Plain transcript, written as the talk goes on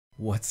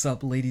What's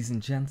up, ladies and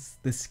gents?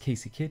 This is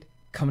KSigKid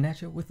coming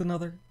at you with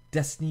another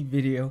Destiny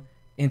video,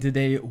 and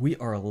today we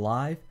are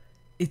live.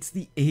 It's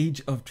the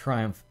Age of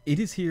Triumph. It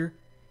is here,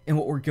 and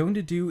what we're going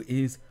to do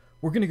is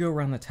we're going to go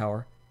around the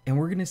tower and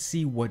we're going to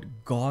see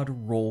what god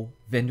roll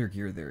vendor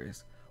gear there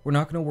is. We're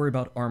not going to worry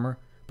about armor,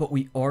 but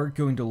we are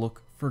going to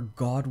look for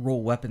god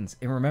roll weapons.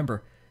 And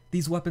remember,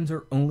 these weapons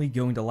are only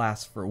going to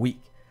last for a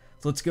week.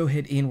 So let's go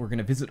ahead and we're going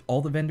to visit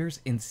all the vendors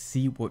and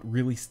see what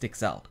really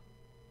sticks out.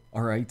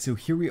 Alright, so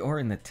here we are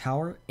in the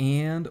tower,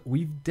 and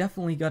we've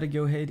definitely got to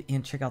go ahead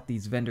and check out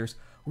these vendors.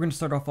 We're going to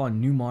start off on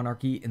New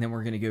Monarchy, and then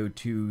we're going to go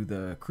to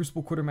the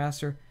Crucible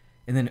Quartermaster,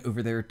 and then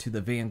over there to the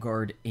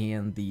Vanguard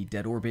and the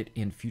Dead Orbit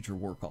and Future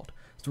War Cult.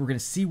 So we're going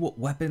to see what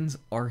weapons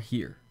are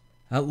here.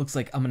 It looks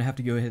like I'm going to have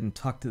to go ahead and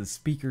talk to the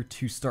speaker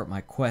to start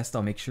my quest.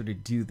 I'll make sure to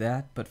do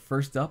that, but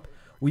first up,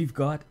 we've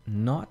got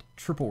Not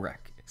Triple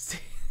Wreck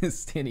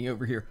standing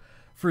over here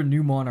for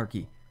New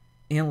Monarchy.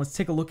 And let's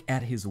take a look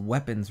at his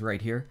weapons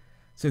right here.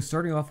 So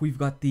starting off, we've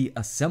got the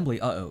assembly.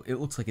 It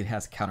looks like it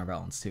has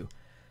counterbalance too.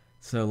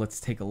 So let's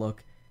take a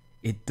look.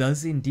 It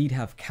does indeed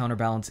have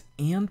counterbalance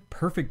and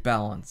perfect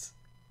balance.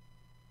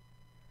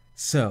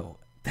 So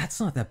that's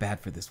not that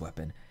bad for this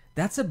weapon.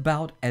 That's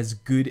about as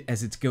good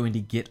as it's going to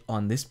get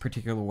on this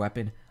particular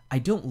weapon. I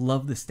don't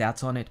love the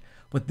stats on it,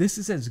 but this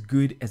is as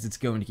good as it's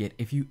going to get.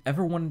 If you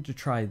ever wanted to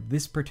try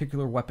this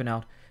particular weapon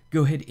out,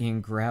 go ahead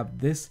and grab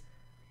this.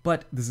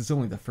 But this is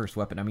only the first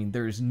weapon. I mean,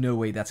 there's no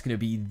way that's going to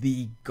be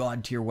the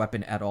god tier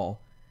weapon at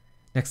all.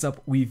 Next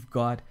up, we've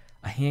got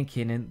a hand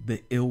cannon,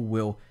 the Ill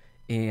Will,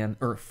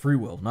 or Free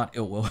Will, not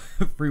Ill Will,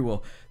 Free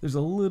Will. There's a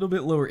little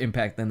bit lower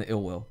impact than the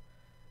Ill Will.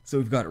 So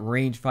we've got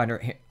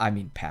rangefinder,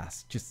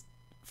 pass. Just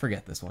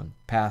forget this one.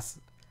 Pass.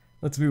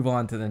 Let's move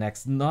on to the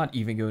next. Not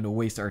even going to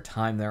waste our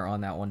time there on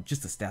that one.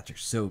 Just the stats are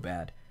so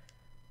bad.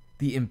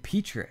 The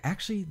Impeacher,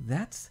 actually,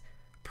 that's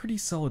pretty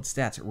solid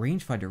stats.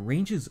 Rangefinder.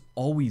 Range is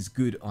always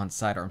good on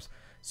sidearms.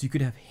 So you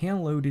could have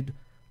hand loaded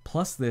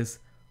plus this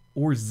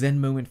or Zen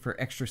Moment for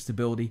extra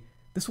stability.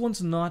 This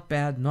one's not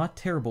bad, not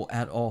terrible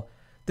at all.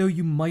 Though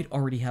you might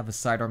already have a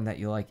sidearm that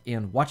you like.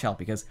 And watch out,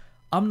 because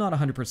I'm not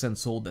 100%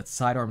 sold that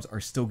sidearms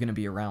are still going to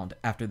be around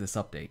after this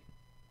update.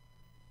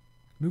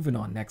 Moving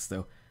on next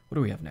though. What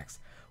do we have next?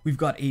 We've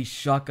got a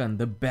shotgun,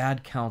 the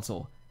Bad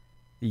Counsel.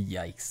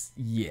 Yikes.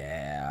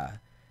 Yeah.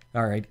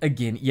 Alright,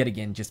 yet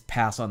again, just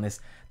pass on this.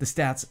 The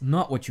stats,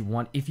 not what you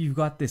want. If you've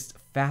got this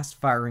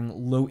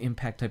fast-firing,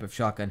 low-impact type of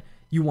shotgun,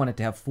 you want it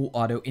to have full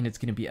auto, and it's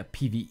going to be a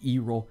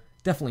PvE roll.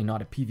 Definitely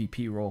not a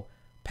PvP roll.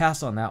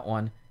 Pass on that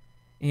one.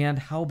 And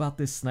how about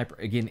this sniper?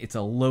 Again, it's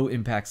a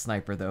low-impact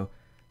sniper, though,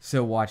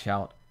 so watch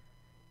out.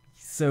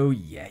 So,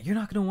 yeah, you're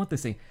not going to want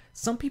this thing.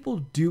 Some people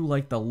do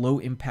like the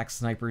low-impact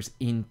snipers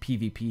in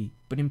PvP,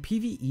 but in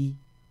PvE,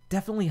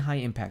 definitely high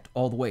impact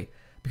all the way,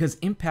 because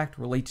impact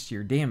relates to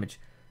your damage.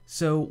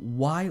 So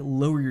why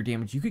lower your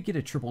damage? You could get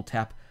a triple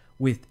tap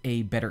with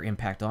a better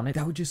impact on it.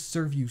 That would just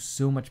serve you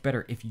so much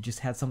better if you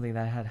just had something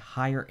that had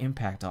higher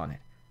impact on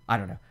it. I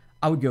don't know.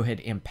 I would go ahead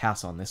and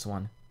pass on this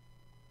one.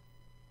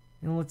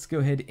 And let's go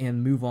ahead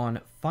and move on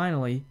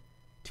finally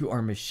to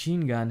our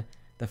machine gun,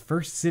 the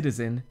First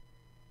Citizen.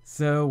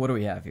 So what do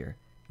we have here?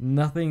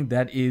 Nothing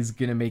that is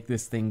going to make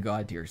this thing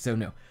god tier. So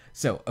no.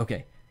 So,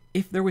 okay.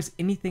 If there was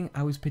anything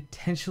I was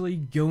potentially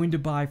going to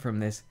buy from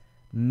this,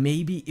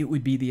 maybe it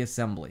would be the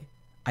assembly.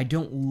 I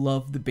don't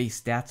love the base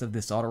stats of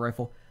this auto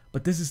rifle,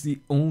 but this is the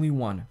only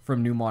one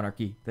from New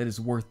Monarchy that is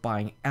worth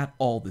buying at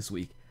all this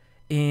week,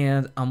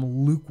 and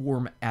I'm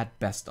lukewarm at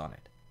best on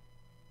it.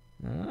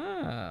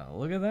 Ah,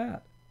 look at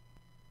that.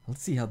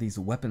 Let's see how these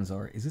weapons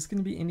are. Is this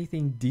going to be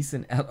anything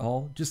decent at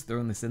all? Just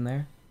throwing this in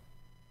there.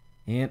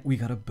 And we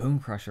got a Bone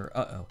Crusher.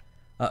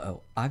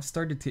 Uh-oh. I've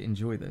started to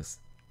enjoy this.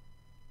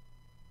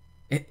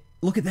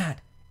 Look at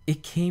that.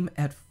 It came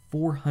at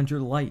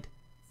 400 light.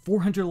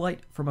 400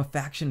 light from a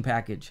faction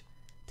package.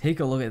 Take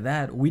a look at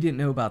that. We didn't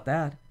know about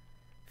that.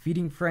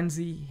 Feeding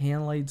Frenzy,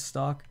 Hand-laid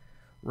Stock,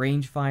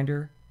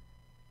 Rangefinder.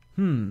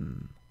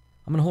 I'm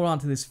going to hold on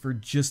to this for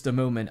just a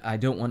moment. I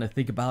don't want to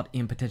think about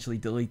and potentially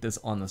delete this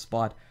on the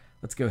spot.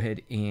 Let's go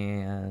ahead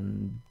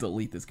and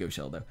delete this Ghost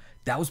Shell though.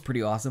 That was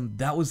pretty awesome.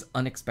 That was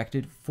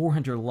unexpected.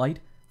 400 light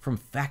from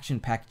faction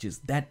packages.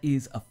 That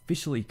is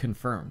officially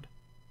confirmed.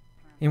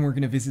 And we're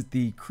going to visit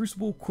the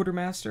Crucible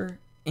Quartermaster.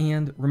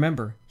 And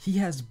remember, he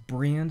has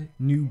brand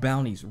new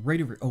bounties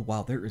right over. Oh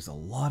wow, there is a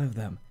lot of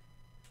them.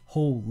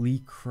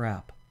 Holy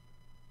crap.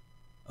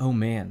 Oh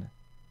man.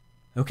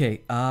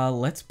 Okay,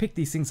 let's pick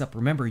these things up.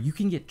 Remember, you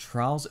can get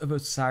Trials of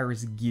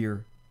Osiris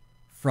gear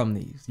from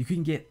these. You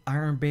can get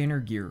Iron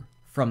Banner gear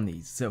from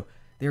these. So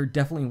they're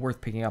definitely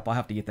worth picking up. I'll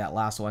have to get that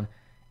last one.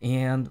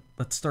 And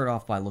let's start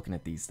off by looking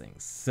at these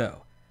things.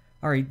 So,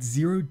 alright,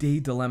 0 Day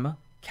Dilemma,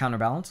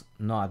 Counterbalance,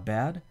 not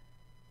bad.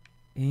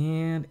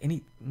 And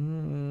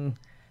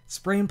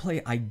Spray and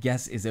Play, I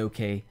guess, is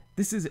okay.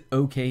 This is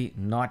okay,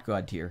 not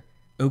god tier.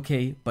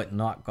 Okay, but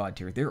not god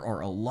tier. There are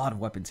a lot of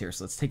weapons here,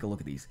 so let's take a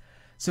look at these.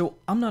 So,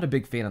 I'm not a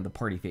big fan of the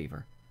Party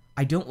Favor.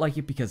 I don't like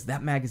it because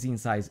that magazine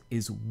size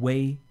is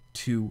way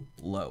too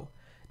low.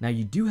 Now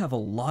you do have a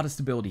lot of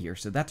stability here,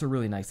 so that's a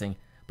really nice thing,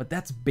 but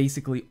that's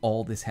basically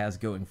all this has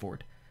going for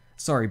it.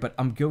 Sorry, but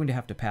I'm going to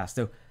have to pass,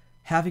 though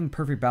having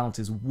perfect balance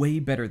is way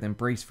better than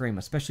brace frame,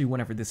 especially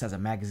whenever this has a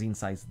magazine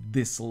size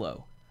this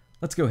low.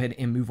 Let's go ahead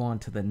and move on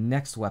to the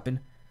next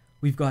weapon.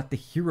 We've got the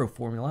hero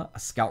formula, a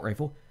scout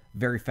rifle,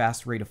 very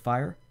fast rate of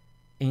fire,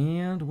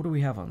 and what do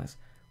we have on this?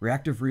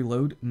 Reactive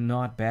reload,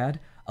 not bad.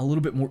 A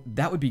little bit more,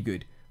 that would be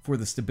good for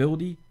the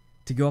stability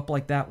to go up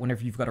like that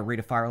whenever you've got a rate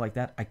of fire like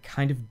that. I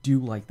kind of do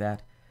like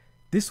that.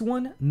 This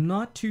one,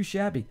 not too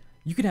shabby.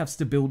 You can have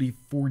stability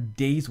for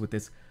days with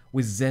this.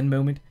 With Zen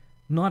Moment,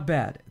 not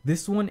bad.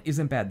 This one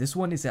isn't bad. This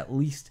one is at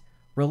least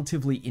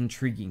relatively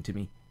intriguing to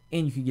me.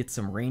 And you can get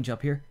some range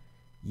up here.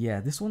 Yeah,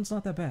 this one's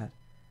not that bad.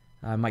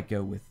 I might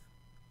go with,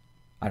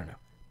 I don't know,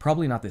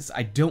 probably not this.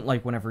 I don't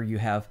like whenever you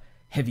have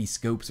heavy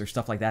scopes or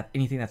stuff like that,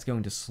 anything that's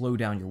going to slow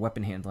down your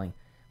weapon handling.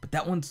 But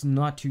that one's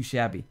not too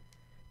shabby.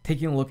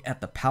 Taking a look at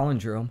the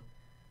palindrome.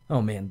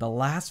 Oh man, the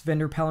last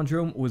vendor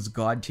palindrome was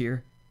god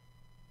tier.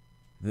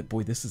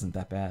 Boy, this isn't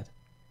that bad.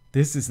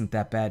 This isn't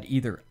that bad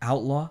either.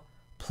 Outlaw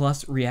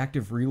plus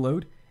reactive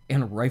reload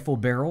and rifle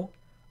barrel.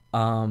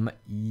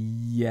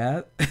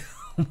 Yeah.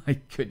 Oh my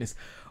goodness.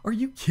 Are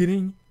you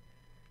kidding?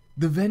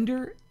 The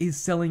vendor is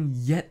selling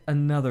yet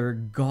another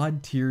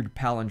god-tiered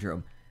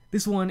palindrome.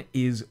 This one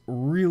is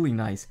really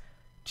nice.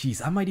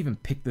 Jeez, I might even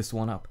pick this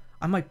one up.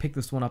 I might pick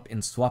this one up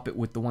and swap it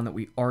with the one that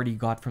we already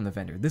got from the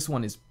vendor. This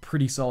one is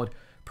pretty solid,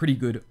 pretty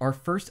good. Our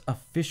first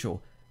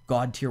official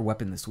god-tier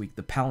weapon this week,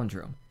 the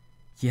palindrome.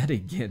 Yet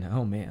again,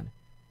 oh man.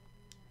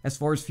 As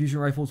far as fusion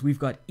rifles, we've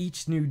got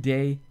each new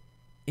day,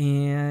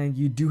 and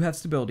you do have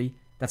stability.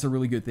 That's a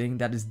really good thing.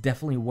 That is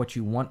definitely what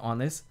you want on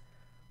this.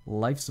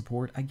 Life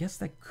support, I guess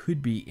that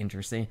could be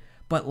interesting,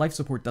 but life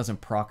support doesn't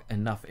proc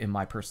enough in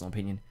my personal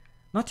opinion.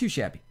 Not too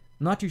shabby,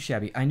 not too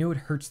shabby. I know it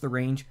hurts the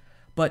range,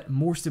 but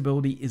more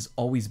stability is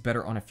always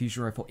better on a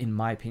fusion rifle in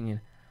my opinion.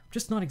 I'm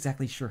just not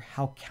exactly sure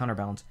how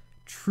counterbalance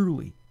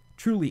truly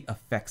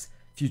affects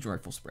fusion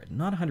rifle spread.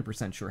 Not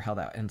 100% sure how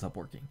that ends up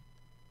working.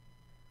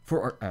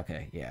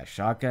 Okay, yeah,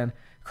 shotgun,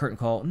 curtain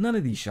call, none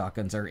of these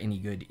shotguns are any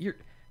good.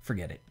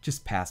 Forget it,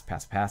 just pass.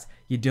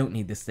 You don't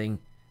need this thing.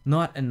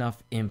 Not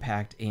enough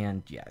impact,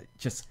 and yeah,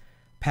 just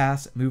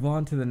pass, move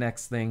on to the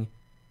next thing.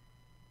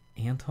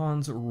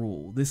 Anton's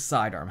Rule, this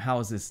sidearm, how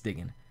is this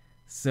digging?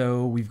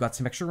 So we've got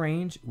some extra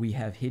range, we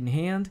have hidden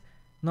hand,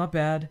 not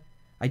bad.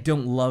 I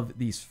don't love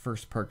these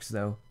first perks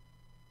though.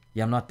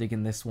 Yeah, I'm not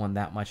digging this one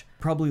that much.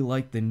 Probably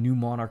like the New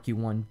Monarchy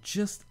one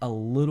just a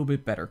little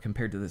bit better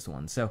compared to this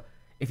one. So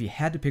if you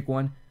had to pick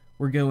one,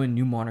 we're going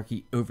New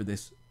Monarchy over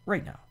this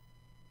right now.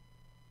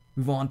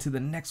 Move on to the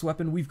next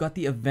weapon. We've got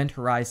the Event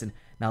Horizon.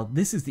 Now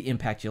this is the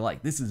impact you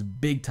like. This is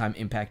big time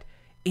impact.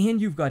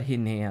 And you've got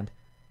hidden hand.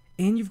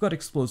 And you've got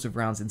explosive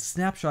rounds. And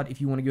snapshot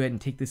if you want to go ahead and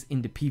take this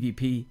into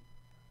PvP.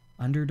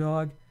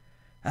 Underdog.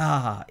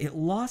 It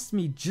lost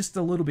me just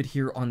a little bit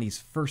here on these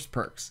first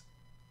perks.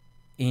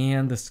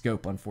 And the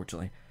scope,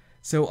 unfortunately.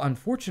 So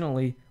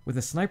unfortunately, with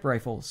a sniper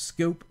rifle,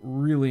 scope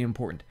really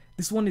important.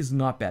 This one is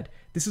not bad.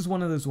 This is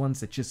one of those ones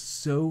that's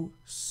just so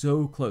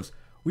close.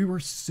 We were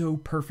so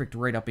perfect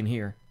right up in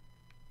here.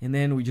 And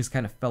then we just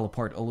kind of fell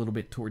apart a little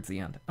bit towards the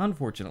end,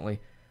 unfortunately.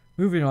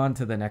 Moving on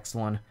to the next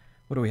one.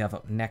 What do we have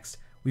up next?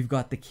 We've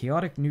got the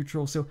Chaotic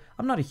Neutral. So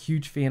I'm not a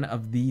huge fan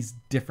of these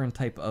different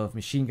type of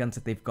machine guns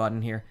that they've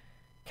gotten here.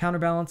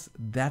 Counterbalance,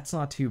 that's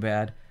not too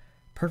bad.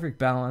 Perfect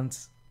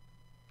balance,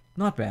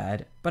 not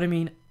bad. But I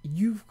mean,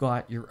 you've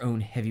got your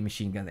own heavy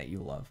machine gun that you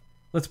love.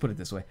 Let's put it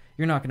this way.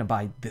 You're not going to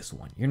buy this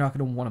one. You're not going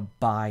to want to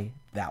buy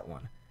that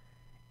one.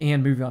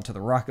 And moving on to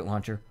the rocket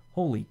launcher.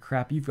 Holy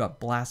crap, you've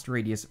got blast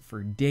radius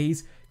for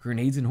days,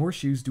 grenades and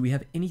horseshoes. Do we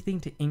have anything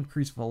to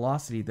increase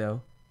velocity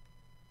though?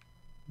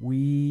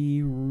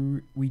 We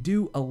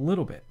do a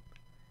little bit.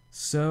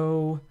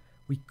 So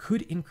we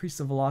could increase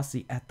the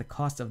velocity at the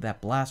cost of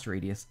that blast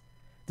radius.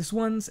 This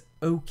one's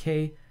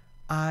okay.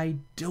 I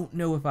don't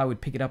know if I would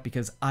pick it up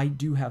because I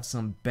do have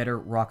some better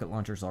rocket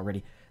launchers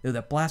already. Though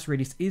that blast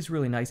radius is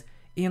really nice.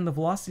 And the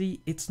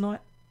velocity, it's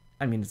not,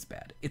 I mean, it's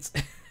bad. It's,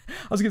 I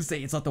was going to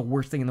say it's not the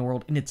worst thing in the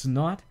world, and it's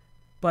not.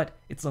 But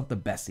it's not the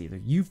best either.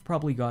 You've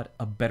probably got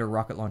a better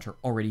rocket launcher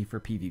already for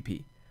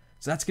PvP.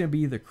 So that's going to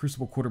be the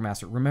Crucible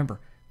Quartermaster. Remember,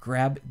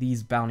 grab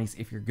these bounties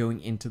if you're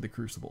going into the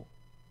Crucible.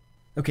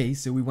 Okay,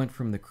 so we went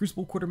from the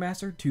Crucible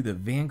Quartermaster to the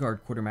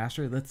Vanguard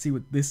Quartermaster. Let's see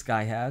what this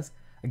guy has.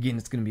 Again,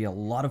 it's going to be a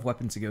lot of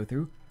weapons to go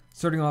through.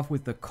 Starting off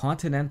with the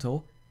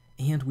Continental,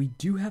 and we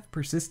do have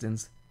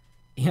Persistence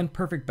and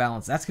Perfect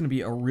Balance. That's going to be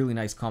a really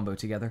nice combo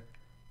together.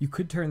 You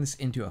could turn this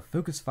into a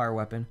focus fire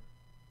weapon,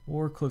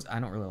 or close.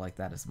 I don't really like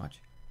that as much.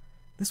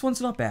 This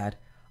one's not bad.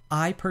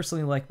 I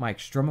personally like my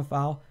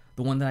Extremophile,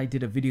 the one that I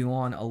did a video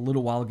on a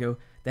little while ago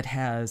that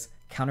has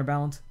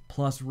counterbalance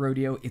plus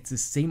rodeo. It's the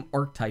same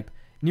archetype,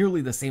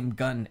 nearly the same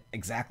gun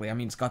exactly. I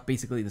mean, it's got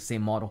basically the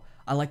same model.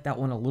 I like that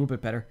one a little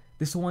bit better.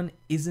 This one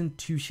isn't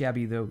too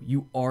shabby though.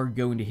 You are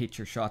going to hit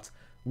your shots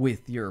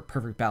with your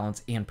perfect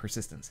balance and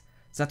persistence.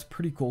 So that's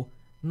pretty cool.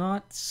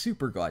 Not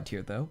super god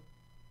tier though.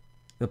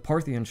 The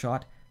Parthian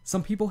shot,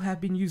 some people have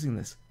been using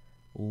this.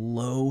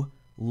 low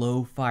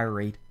fire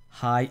rate,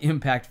 high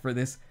impact for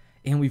this.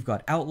 And we've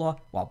got Outlaw,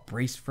 while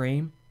Brace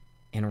Frame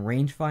and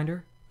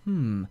Rangefinder.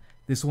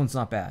 This one's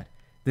not bad.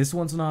 This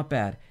one's not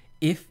bad.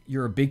 If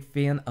you're a big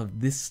fan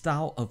of this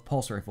style of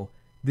pulse rifle,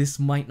 this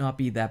might not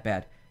be that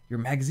bad. Your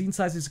magazine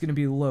size is going to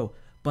be low,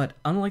 but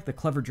unlike the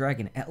Clever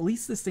Dragon, at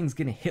least this thing's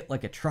going to hit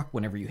like a truck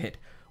whenever you hit.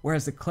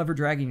 Whereas the Clever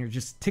Dragon, you're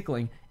just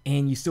tickling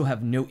and you still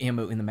have no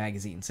ammo in the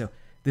magazine. So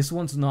this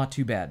one's not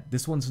too bad.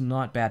 This one's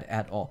not bad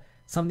at all.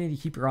 Something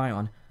to keep your eye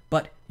on,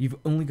 but you've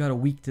only got a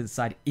week to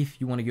decide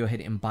if you want to go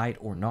ahead and buy it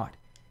or not.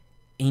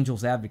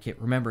 Angel's Advocate.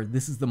 Remember,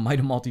 this is the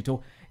Mida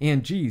multi-tool,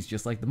 and geez,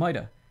 just like the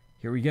Mida.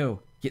 Here we go.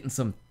 Getting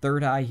some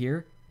third eye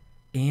here.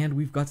 And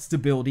we've got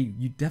stability.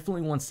 You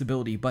definitely want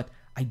stability, but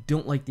I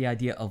don't like the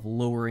idea of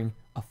lowering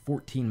a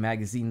 14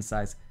 magazine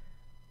size.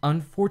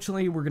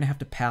 Unfortunately, we're going to have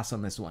to pass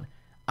on this one.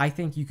 I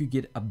think you could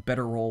get a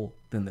better roll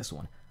than this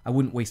one. I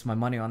wouldn't waste my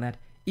money on that,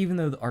 even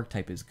though the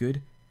archetype is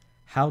good.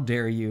 How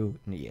dare you?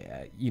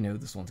 Yeah, you know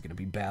this one's going to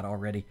be bad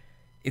already.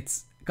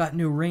 It's got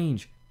no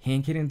range.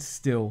 Hand cannons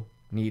still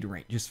need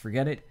range. Just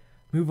forget it.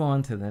 Move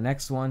on to the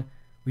next one.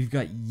 We've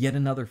got yet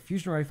another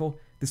fusion rifle.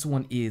 This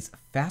one is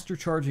faster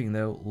charging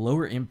though,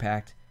 lower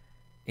impact,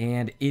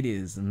 and it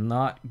is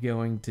not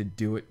going to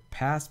do it.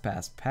 Pass.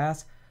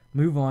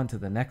 Move on to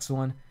the next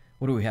one.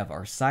 What do we have?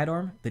 Our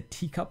sidearm, the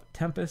Teacup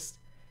Tempest.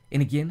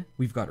 And again,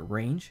 we've got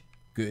range.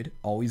 Good.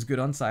 Always good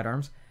on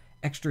sidearms.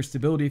 Extra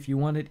stability if you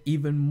wanted.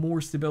 Even more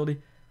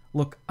stability.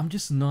 Look, I'm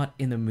just not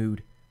in the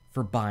mood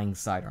for buying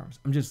sidearms.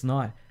 I'm just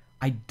not.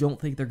 I don't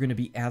think they're going to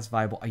be as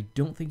viable. I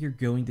don't think you're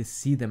going to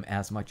see them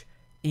as much.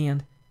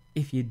 And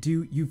if you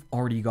do, you've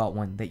already got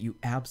one that you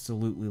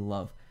absolutely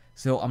love.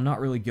 So I'm not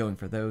really going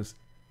for those.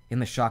 In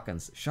the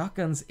shotguns.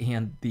 Shotguns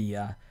and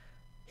the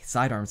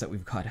sidearms that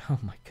we've got. Oh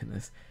my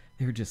goodness.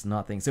 They're just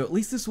not things. So at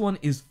least this one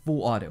is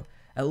full auto.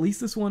 At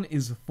least this one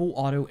is full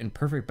auto and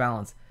perfect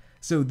balance.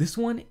 So this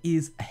one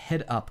is a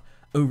head up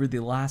over the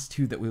last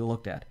two that we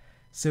looked at.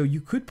 So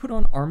you could put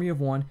on Army of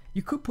One.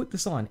 You could put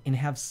this on and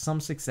have some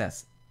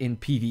success in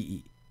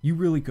PvE. You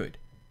really could.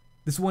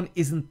 This one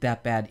isn't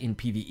that bad in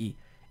PvE.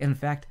 In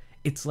fact,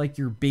 it's like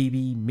your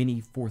baby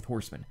mini Fourth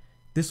Horseman.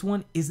 This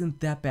one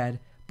isn't that bad,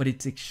 but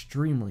it's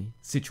extremely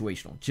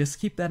situational. Just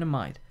keep that in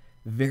mind.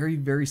 Very,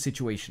 very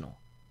situational.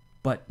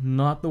 But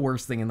not the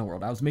worst thing in the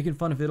world. I was making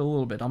fun of it a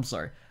little bit. I'm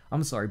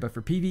sorry, but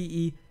for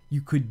PvE,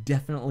 you could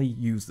definitely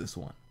use this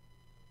one.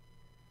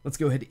 Let's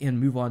go ahead and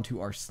move on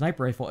to our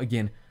sniper rifle.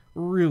 Again,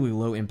 really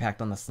low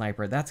impact on the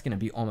sniper. That's going to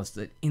be almost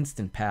an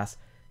instant pass.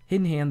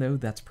 Hidden hand, though,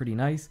 that's pretty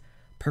nice.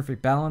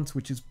 Perfect balance,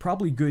 which is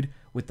probably good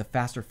with the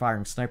faster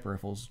firing sniper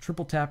rifles.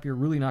 Triple tap, you're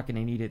really not going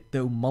to need it,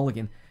 though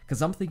mulligan,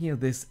 because I'm thinking of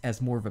this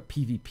as more of a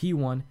PvP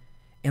one.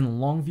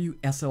 And Longview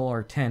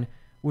SLR-10,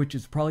 which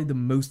is probably the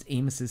most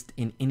aim assist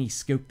in any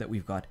scope that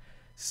we've got.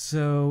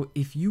 So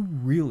if you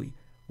really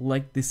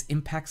like this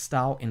impact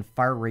style and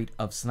fire rate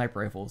of sniper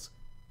rifles,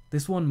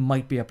 this one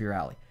might be up your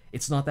alley.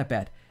 It's not that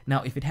bad.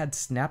 Now, if it had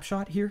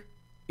snapshot here,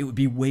 it would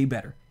be way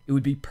better. It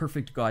would be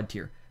perfect god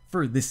tier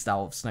for this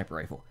style of sniper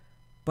rifle.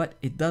 But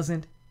it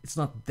doesn't. It's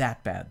not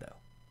that bad, though.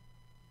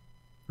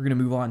 We're going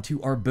to move on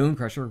to our Bone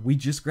Crusher. We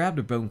just grabbed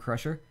a Bone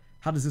Crusher.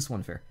 How does this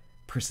one fare?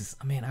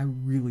 Persistence. Man, I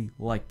really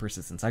like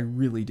persistence. I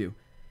really do.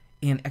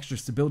 And extra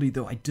stability,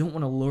 though I don't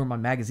want to lower my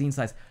magazine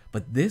size.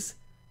 But this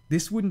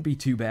wouldn't be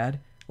too bad.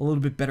 A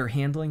little bit better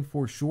handling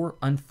for sure.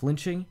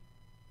 Unflinching.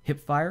 Hip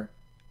fire.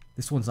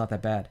 This one's not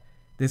that bad.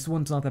 This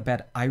one's not that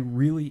bad. I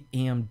really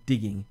am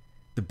digging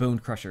the Bone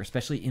Crusher,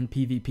 especially in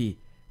PvP.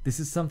 This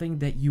is something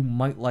that you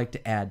might like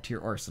to add to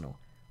your arsenal.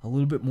 A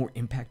little bit more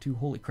impact too.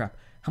 Holy crap.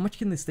 How much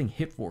can this thing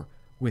hit for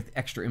with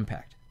extra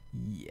impact?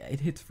 Yeah, it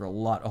hits for a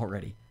lot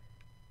already.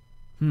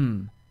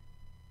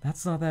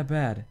 That's not that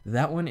bad.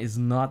 That one is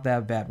not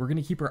that bad. We're going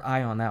to keep our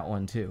eye on that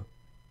one too.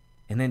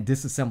 And then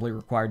disassembly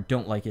required.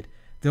 Don't like it.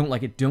 Don't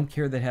like it. Don't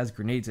care that it has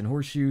grenades and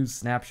horseshoes,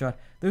 snapshot.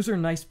 Those are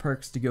nice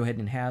perks to go ahead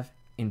and have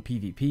in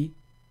PvP.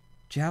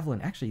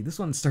 Javelin. Actually, this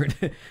one's starting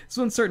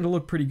to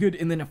look pretty good,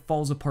 and then it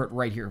falls apart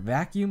right here.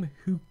 Vacuum.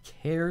 Who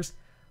cares?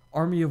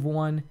 Army of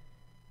One.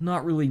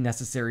 Not really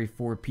necessary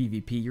for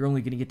PvP. You're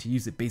only going to get to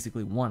use it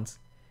basically once.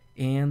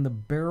 And the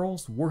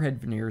barrels, warhead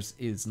veneers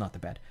is not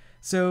that bad.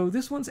 So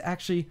this one's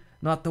actually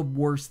not the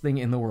worst thing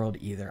in the world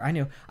either. I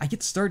know, I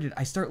get started,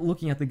 I start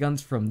looking at the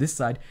guns from this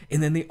side,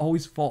 and then they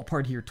always fall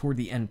apart here toward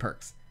the end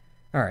perks.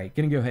 Alright,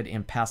 gonna go ahead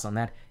and pass on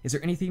that. Is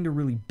there anything to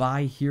really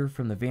buy here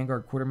from the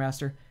Vanguard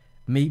Quartermaster?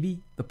 Maybe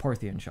the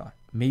Parthian shot.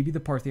 Maybe the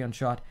Parthian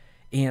shot.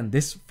 And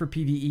this for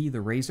PvE,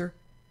 the Razor.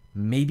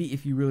 Maybe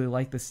if you really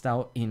like this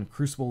style in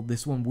Crucible,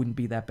 this one wouldn't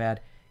be that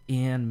bad.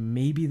 And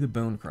maybe the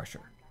Bone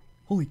Crusher.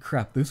 Holy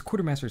crap, those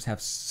Quartermasters have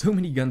so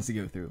many guns to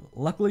go through.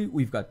 Luckily,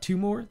 we've got two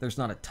more. There's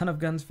not a ton of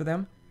guns for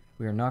them.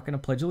 We are not going to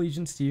pledge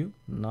allegiance to you.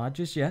 Not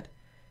just yet.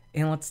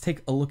 And let's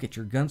take a look at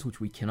your guns,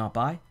 which we cannot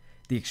buy.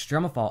 The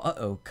Extremophile,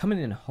 uh-oh, coming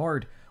in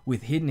hard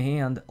with Hidden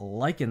Hand,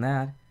 liking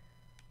that.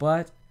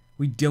 But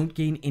we don't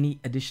gain any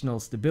additional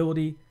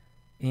stability.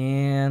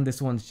 And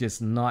this one's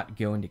just not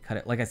going to cut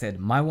it. Like I said,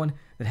 my one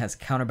that has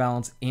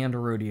counterbalance and a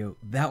rodeo,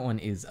 that one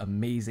is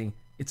amazing.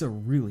 It's a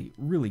really,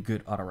 really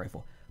good auto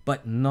rifle,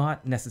 but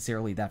not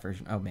necessarily that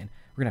version. Oh man,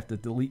 we're gonna have to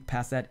delete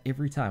past that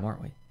every time,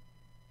 aren't we?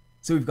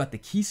 So we've got the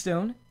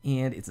Keystone,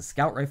 and it's a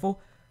scout rifle,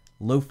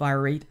 low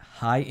fire rate,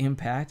 high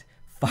impact,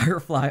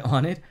 Firefly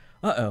on it.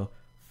 Uh-oh,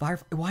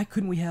 why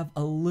couldn't we have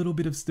a little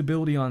bit of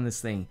stability on this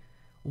thing?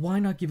 Why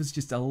not give us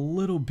just a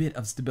little bit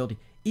of stability?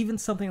 Even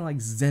something like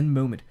Zen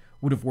Moment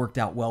would have worked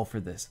out well for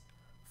this.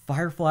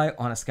 Firefly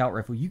on a scout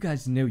rifle. You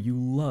guys know you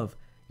love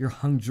your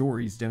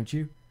Hungjoris, don't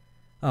you?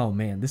 Oh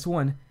man, this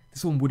one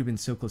would have been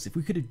so close. If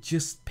we could have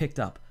just picked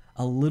up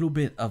a little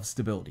bit of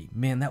stability,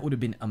 man, that would have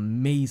been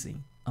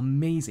amazing.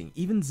 Amazing.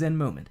 Even Zen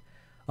Moment.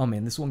 Oh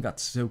man, this one got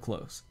so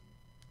close.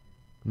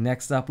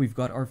 Next up, we've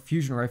got our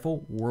fusion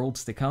rifle,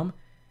 Worlds to Come.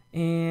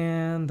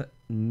 And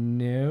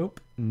nope.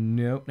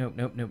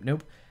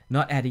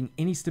 Not adding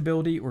any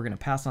stability. We're going to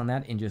pass on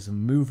that and just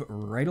move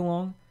right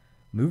along.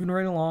 Moving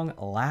right along.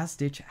 Last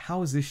ditch.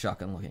 How is this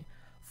shotgun looking?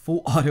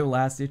 Full auto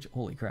last ditch.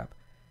 Holy crap.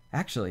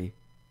 Actually,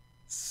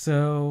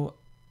 so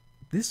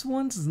this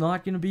one's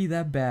not going to be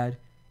that bad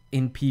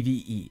in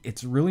PvE.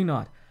 It's really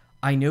not.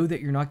 I know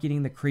that you're not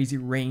getting the crazy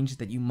range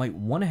that you might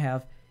want to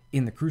have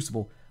in the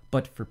Crucible,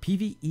 but for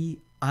PvE,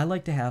 I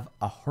like to have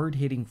a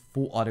hard-hitting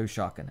full auto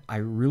shotgun. I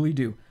really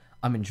do.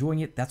 I'm enjoying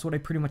it. That's what I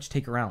pretty much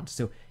take around.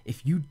 So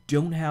if you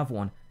don't have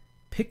one,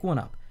 pick one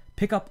up.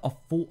 Pick up a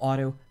full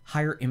auto,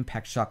 higher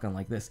impact shotgun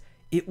like this.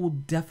 It will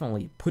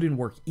definitely put in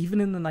work even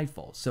in the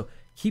Nightfall. So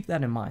keep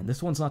that in mind.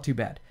 This one's not too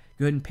bad.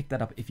 Go ahead and pick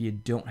that up if you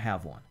don't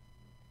have one.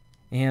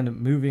 And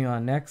moving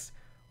on next,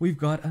 we've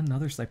got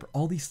another sniper.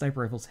 All these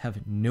sniper rifles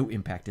have no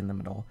impact in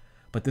them at all,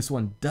 but this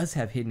one does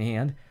have hidden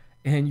hand,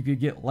 and you could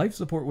get life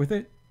support with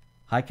it.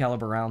 High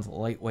caliber rounds,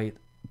 lightweight,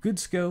 good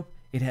scope.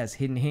 It has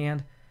hidden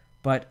hand,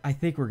 but I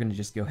think we're going to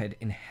just go ahead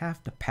and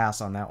have to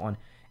pass on that one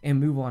and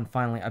move on.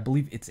 Finally, I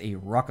believe it's a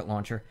rocket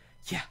launcher.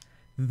 Yeah,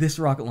 this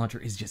rocket launcher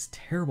is just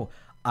terrible.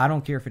 I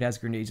don't care if it has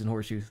grenades and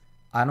horseshoes.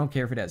 I don't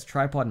care if it has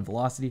tripod and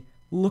velocity.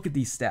 Look at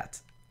these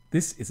stats.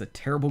 This is a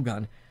terrible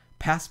gun.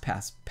 Pass,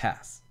 pass,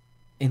 pass.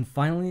 And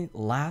finally,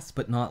 last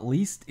but not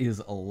least,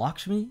 is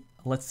Lakshmi.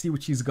 Let's see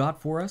what she's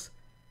got for us.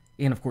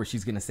 And of course,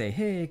 she's going to say,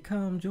 hey,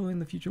 come join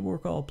the future war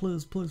call,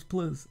 please, please,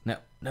 please.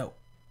 No.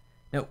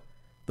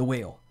 The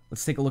whale.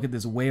 Let's take a look at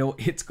this whale.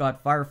 It's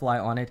got Firefly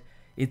on it.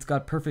 It's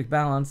got perfect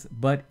balance,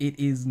 but it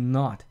is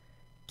not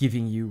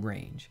giving you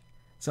range.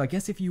 So I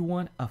guess if you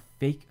want a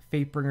fake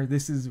Fatebringer,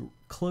 this is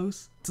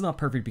close. It's not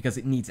perfect because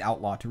it needs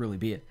Outlaw to really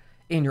be it.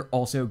 And you're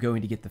also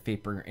going to get the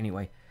Fatebringer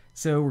anyway.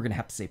 So we're going to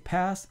have to say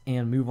pass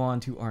and move on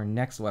to our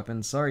next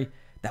weapon. Sorry,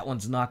 that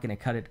one's not going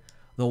to cut it.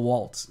 The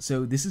Waltz.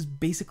 So this is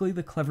basically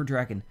the Clever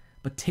Dragon,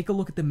 but take a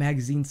look at the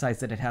magazine size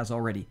that it has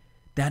already.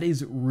 That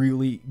is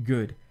really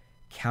good.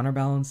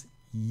 Counterbalance,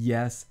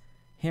 yes.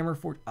 Hammer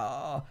Forge,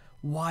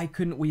 why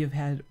couldn't we have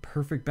had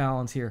perfect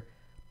balance here?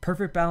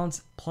 Perfect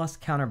balance plus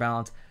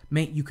counterbalance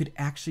meant you could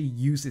actually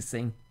use this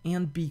thing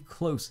and be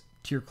close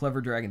to your Clever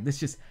Dragon. This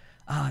just,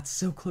 it's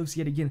so close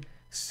yet again.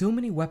 So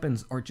many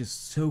weapons are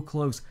just so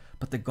close,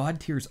 but the god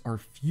tiers are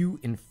few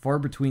and far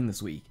between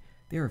this week.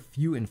 They are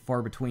few and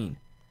far between.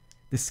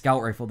 The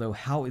scout rifle though,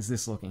 how is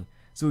this looking?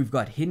 So we've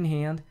got hidden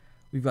hand,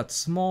 we've got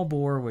small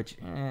bore, which,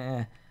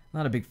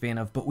 not a big fan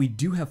of, but we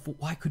do have full,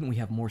 why couldn't we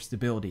have more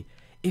stability?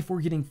 If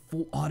we're getting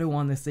full auto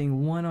on this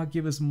thing, why not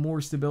give us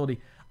more stability?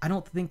 I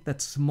don't think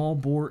that small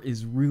bore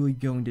is really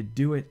going to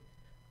do it.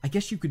 I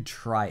guess you could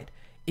try it.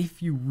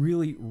 If you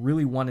really,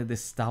 really wanted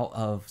this style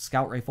of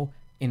scout rifle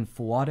in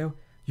full auto,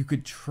 you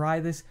could try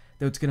this,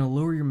 though it's going to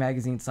lower your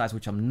magazine size,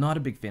 which I'm not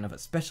a big fan of,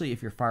 especially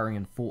if you're firing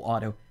in full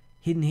auto.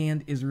 Hidden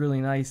hand is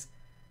really nice.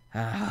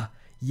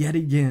 Yet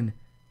again,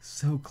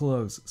 so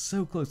close,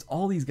 so close.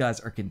 All these guys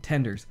are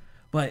contenders,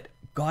 but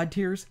god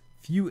tiers,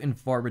 few and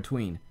far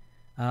between.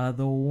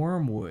 The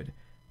Wormwood.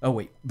 Oh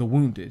wait, the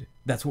Wounded.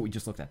 That's what we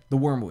just looked at. The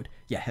Wormwood.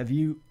 Yeah, have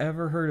you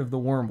ever heard of the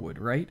Wormwood,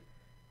 right?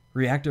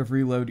 Reactive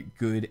reload,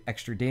 good,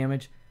 extra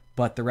damage,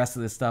 but the rest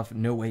of this stuff,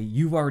 no way.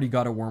 You've already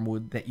got a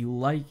Wormwood that you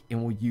like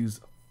and will use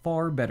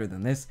far better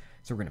than this,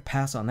 so we're going to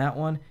pass on that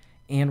one,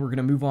 and we're going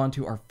to move on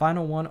to our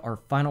final one, our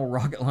final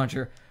rocket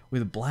launcher,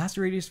 with blast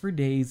radius for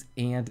days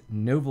and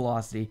no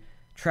velocity.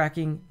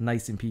 Tracking,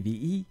 nice in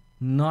PvE,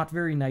 not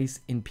very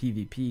nice in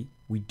PvP.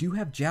 We do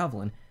have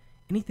Javelin.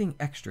 Anything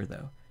extra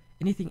though?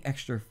 Anything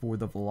extra for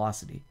the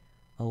velocity?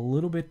 A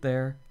little bit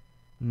there.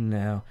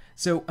 No.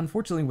 So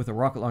unfortunately with a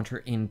rocket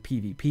launcher in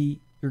PvP,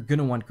 you're going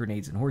to want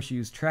grenades and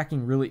horseshoes.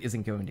 Tracking really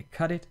isn't going to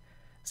cut it.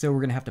 So we're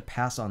going to have to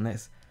pass on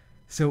this.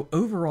 So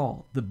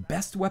overall, the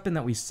best weapon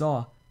that we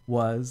saw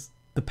was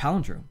the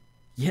Palindrome.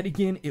 Yet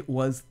again, it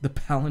was the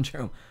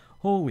Palindrome.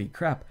 Holy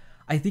crap.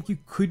 I think you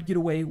could get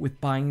away with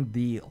buying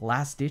the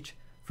Last Ditch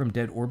from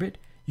Dead Orbit.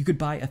 You could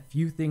buy a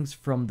few things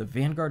from the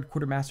Vanguard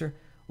Quartermaster,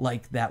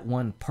 like that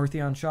one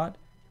Parthenon shot.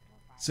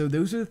 So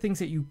those are the things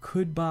that you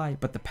could buy,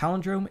 but the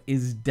Palindrome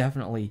is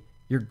definitely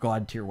your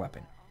god tier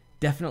weapon.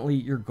 Definitely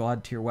your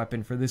god tier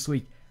weapon for this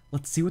week.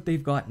 Let's see what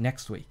they've got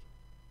next week.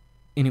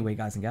 Anyway,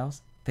 guys and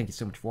gals, thank you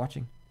so much for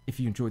watching.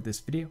 If you enjoyed this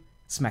video,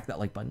 smack that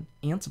like button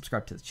and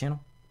subscribe to the channel.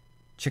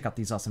 Check out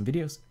these awesome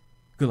videos.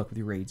 Good luck with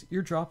your raids,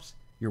 your drops,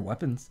 your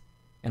weapons,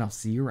 and I'll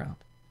see you around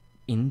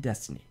in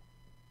Destiny.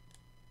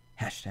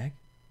 Hashtag,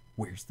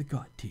 where's the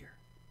God tier?